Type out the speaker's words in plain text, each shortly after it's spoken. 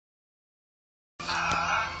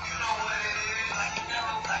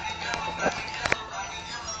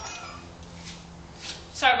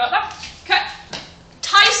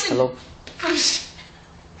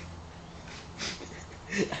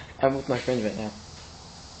with my friends right now.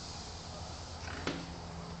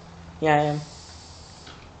 Yeah, I am.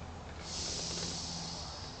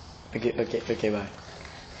 Okay, bye.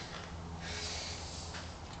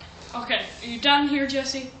 Okay, are you done here,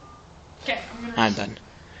 Jesse? Okay, I'm done.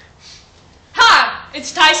 Hi!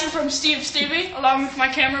 It's Tyson from Stevie, along with my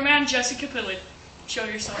cameraman, Jesse Capilli. Show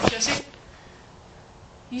yourself, Jesse.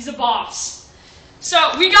 He's a boss.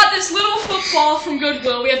 So, we got this little football from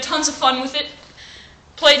Goodwill. We had tons of fun with it.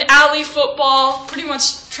 Played alley football, pretty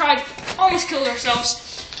much almost killed ourselves.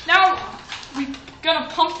 Now, we're gonna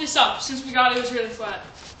pump this up, since we got it was really flat.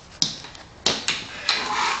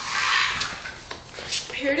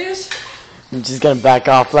 Here it is. I'm just gonna back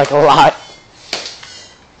off like a lot.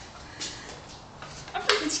 I'm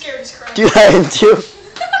freaking scared as crap. Dude, I am too.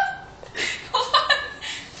 Hold on.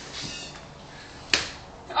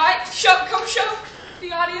 Alright, come show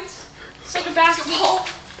the audience. It's like a basketball.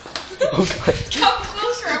 Okay. Come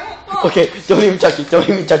closer, I won't fall. Okay, don't even touch it,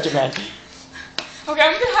 man. Okay,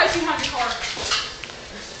 I'm gonna hide behind the car.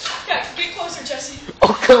 Okay, get closer, Jesse.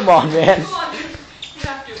 Oh, come on, man. Come on, dude. You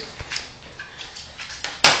have to.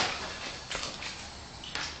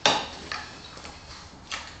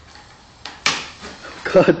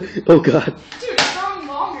 God, oh God. Dude, it's growing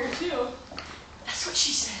longer, too. That's what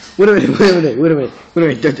she said. Wait a minute.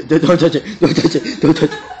 Don't touch it. Don't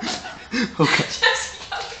touch it. Okay. Jesse,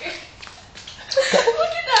 come here.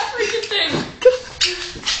 Look at that freaking thing.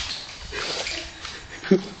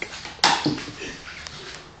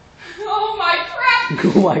 Oh my crap.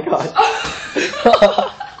 Oh my God.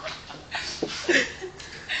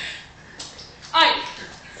 Alright.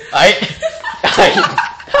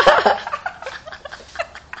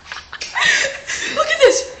 Look at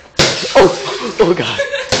this. Oh God.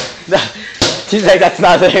 Seems like that's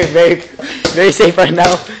not very safe right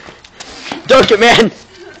now. Dunk it, man.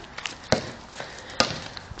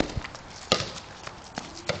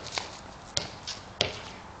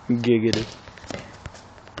 Giggity.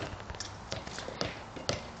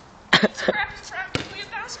 It's practically a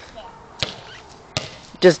basketball.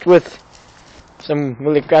 Just with some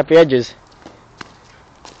really crappy edges.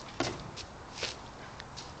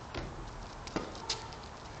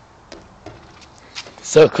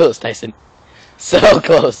 So close, Tyson. So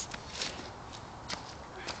close.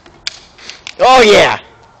 Oh yeah!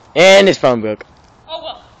 And his phone broke. Oh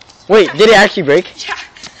well. Wait, did it actually break? Yeah.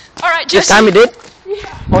 Alright, Jesse. This time it did?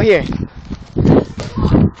 Yeah. Oh, here.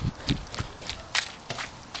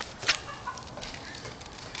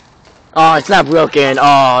 Oh, it's not broken.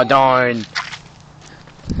 Oh, darn. You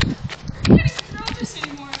can't even throw this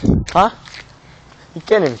anymore. Huh? You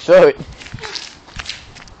can't even throw it.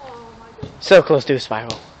 Oh my goodness. So close to a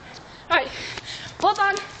spiral. Alright. Hold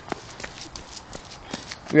on.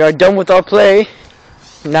 We are done with our play.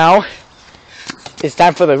 Now, it's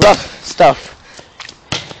time for the rough stuff.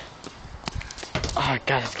 Oh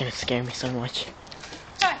God, it's gonna scare me so much.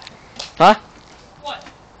 Hey. Huh? What?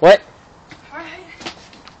 What? Alright.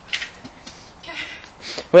 Okay.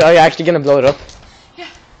 Wait, are you actually gonna blow it up? Yeah.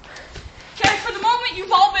 Okay, for the moment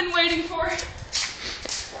you've all been waiting for.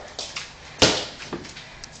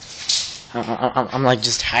 I'm like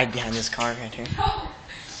just hide behind this car right here.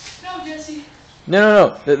 No, Jesse.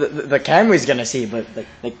 No. The camera's gonna see, but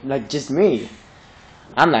like just me.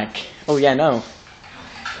 I'm like, oh yeah, no.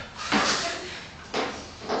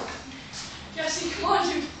 Jesse, come on,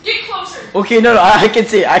 dude. Get closer. Okay, no, I can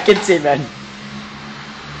see, man.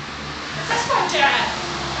 That's my dad.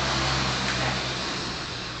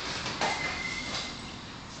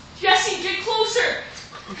 Jesse, get closer.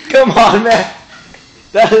 Come on, man.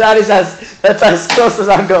 That's as close as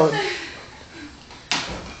I'm going.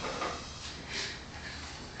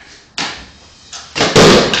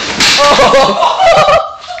 Oh!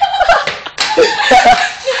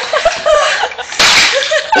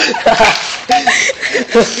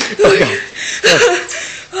 Okay.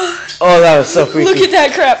 Oh, that was so freaky. Look at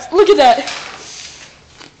that crap. Look at that.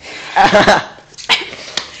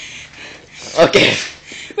 Okay.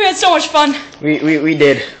 We had so much fun. We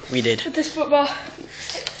did. With this football.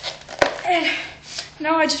 And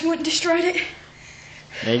now I just went and destroyed it.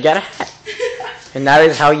 Now you got a hat. And that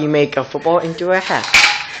is how you make a football into a hat.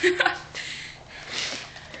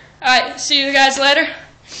 Alright, see you guys later.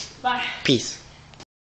 Bye. Peace.